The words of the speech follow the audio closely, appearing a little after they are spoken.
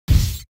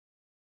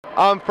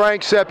I'm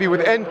Frank Seppi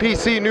with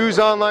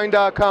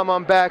NPCNewsOnline.com.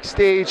 I'm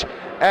backstage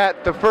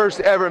at the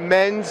first ever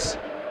men's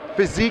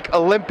Physique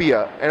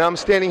Olympia, and I'm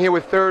standing here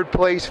with third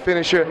place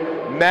finisher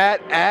Matt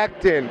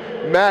Acton.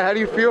 Matt, how do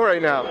you feel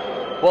right now?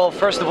 Well,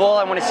 first of all,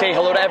 I want to say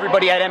hello to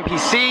everybody at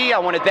NPC. I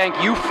want to thank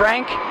you,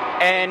 Frank,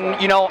 and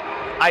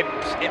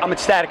I'm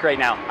ecstatic right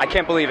now. I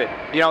can't believe it.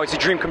 It's a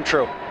dream come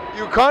true.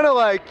 You kind of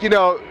like, you're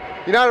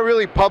not a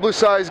really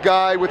publicized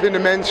guy within the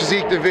men's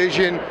physique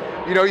division.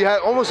 You had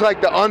almost like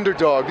the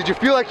underdog. Did you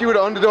feel like you were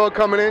the underdog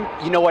coming in?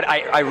 You know what?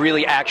 I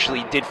really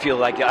actually did feel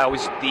like I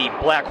was the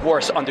black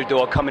horse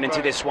underdog coming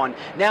into this one.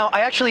 Now,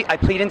 I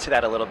played into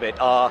that a little bit.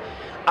 I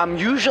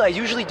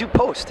usually do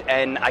post,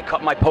 and I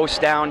cut my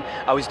post down.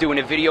 I was doing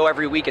a video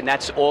every week, and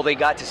that's all they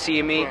got to see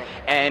of me.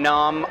 And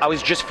I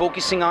was just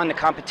focusing on the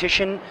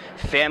competition,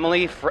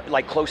 family,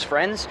 like close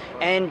friends,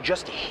 and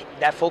just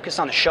that focus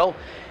on the show.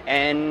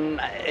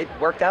 And it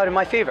worked out in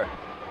my favor.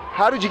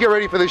 How did you get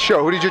ready for this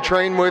show? Who did you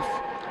train with?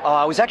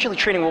 I was actually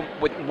training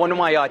with one of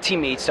my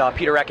teammates,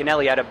 Peter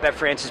Racanelli, out of Bev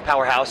Francis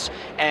Powerhouse,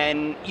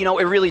 and it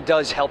really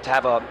does help to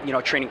have a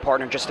training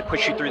partner just to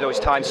push you through those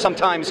times.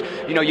 Sometimes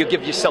you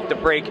give yourself the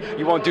break,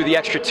 you won't do the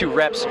extra 2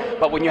 reps,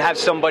 but when you have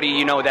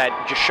somebody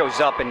that just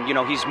shows up and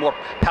he's more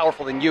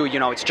powerful than you,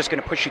 it's just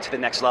going to push you to the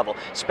next level,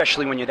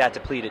 especially when you're that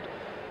depleted.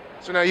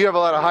 So now you have a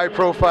lot of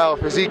high-profile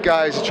physique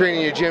guys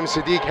training in your gym.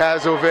 Sadiq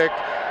Hazovic,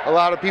 a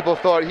lot of people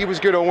thought he was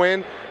going to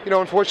win.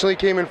 Unfortunately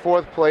came in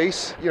 4th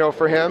place,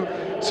 for him.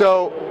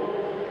 So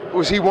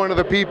was he one of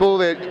the people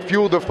that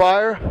fueled the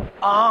fire?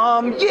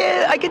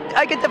 Yeah, I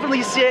could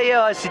definitely say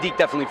Sadiq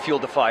definitely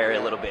fueled the fire a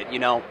little bit,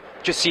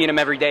 Just seeing him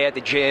every day at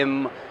the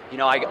gym.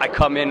 I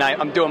come in,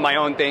 I'm doing my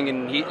own thing,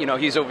 and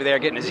he's over there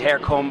getting his hair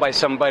combed by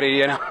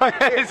somebody,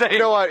 It's like, you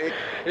know what?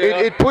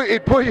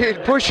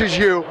 It pushes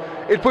you.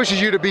 It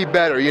pushes you to be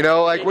better,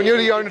 Like when you're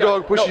the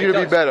underdog, it pushes you to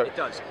be better. It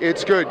does.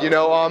 It's good,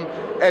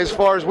 As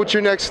far as what's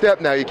your next step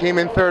now? You came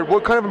in 3rd.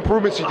 What kind of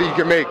improvements do you think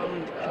you can make?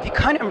 The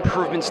kind of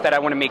improvements that I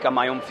want to make on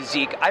my own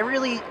physique,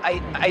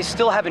 I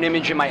still have an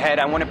image in my head.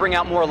 I want to bring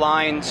out more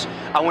lines.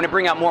 I want to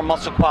bring out more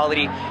muscle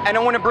quality, and I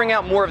want to bring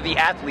out more of the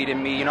athlete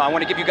in me. I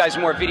want to give you guys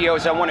more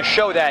videos. I want to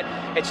show that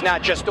it's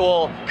not just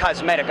all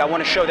cosmetic. I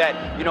want to show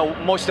that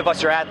most of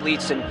us are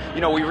athletes, and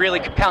we really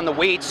can pound the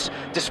weights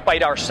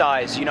despite our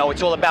size.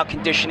 It's all about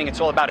conditioning.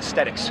 It's all about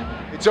aesthetics.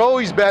 It's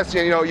always best.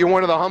 You're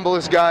one of the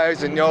humblest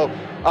guys, and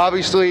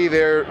obviously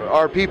there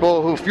are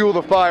people who fuel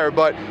the fire,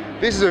 but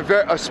this is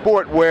a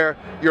sport where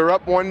you're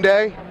up one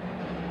day,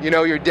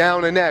 you're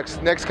down the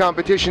next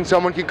competition,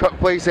 someone can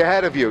place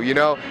ahead of you,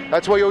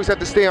 That's why you always have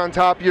to stay on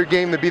top of your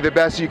game to be the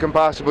best you can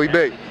possibly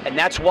be. And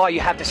that's why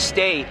you have to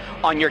stay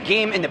on your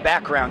game in the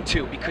background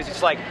too, because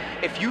it's like,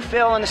 if you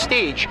fail on the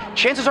stage,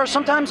 chances are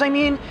sometimes,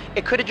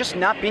 it could have just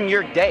not been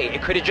your day.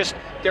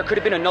 There could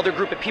have been another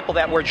group of people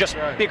that were just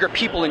bigger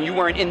people and you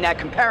weren't in that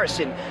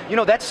comparison.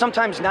 That's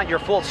sometimes not your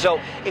fault. So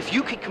if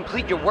you could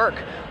complete your work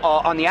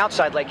on the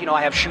outside, like,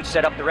 I have shoots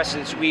set up the rest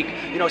of this week,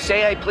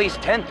 say I placed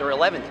 10th or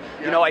 11th,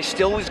 I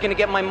still was going to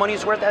get my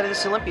money's worth out of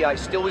this Olympia. I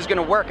still was going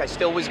to work. I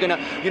still was going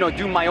to,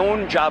 do my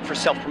own job for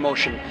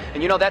self-promotion.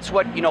 And, that's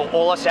what,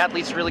 all us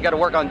athletes really got to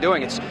work on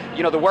doing. It's,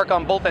 the work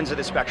on both ends of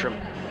the spectrum.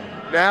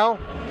 Now,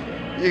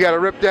 you got to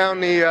rip down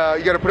the,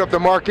 you got to put up the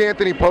Mark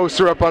Anthony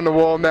poster up on the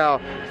wall now.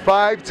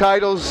 5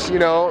 titles,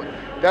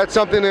 that's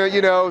something to,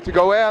 to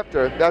go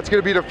after. That's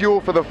going to be the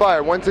fuel for the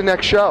fire. When's the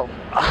next show?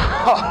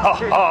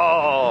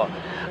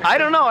 I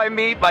don't know. I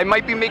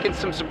might be making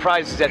some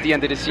surprises at the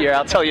end of this year.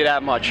 I'll tell you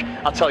that much.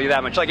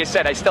 Like I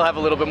said, I still have a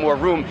little bit more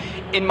room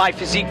in my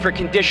physique for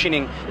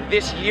conditioning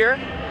this year.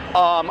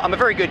 I'm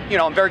very good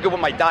with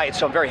my diet,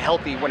 so I'm very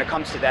healthy when it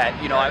comes to that.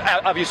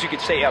 Obviously you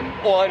could say I'm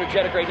all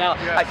energetic right now.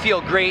 Yeah. I feel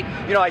great.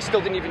 I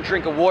still didn't even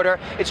drink of water.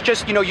 It's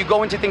just, you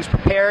go into things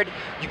prepared,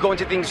 you go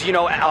into things,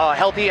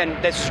 healthy, and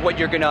this is what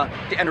you're gonna,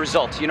 the end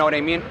result. You know what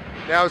I mean?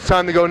 Now it's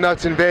time to go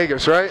nuts in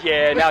Vegas, right?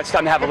 Yeah, now it's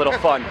time to have a little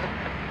fun.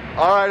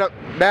 All right,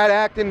 Matt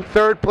Acton,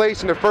 3rd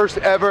place in the first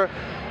ever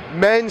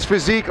men's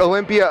Physique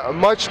Olympia, a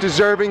much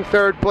deserving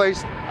 3rd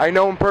place. I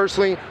know him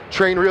personally,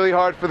 trained really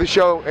hard for the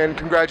show, and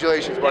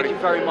congratulations, buddy. Thank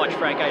you very much,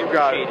 Frank. I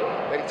appreciate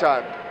it.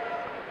 Anytime.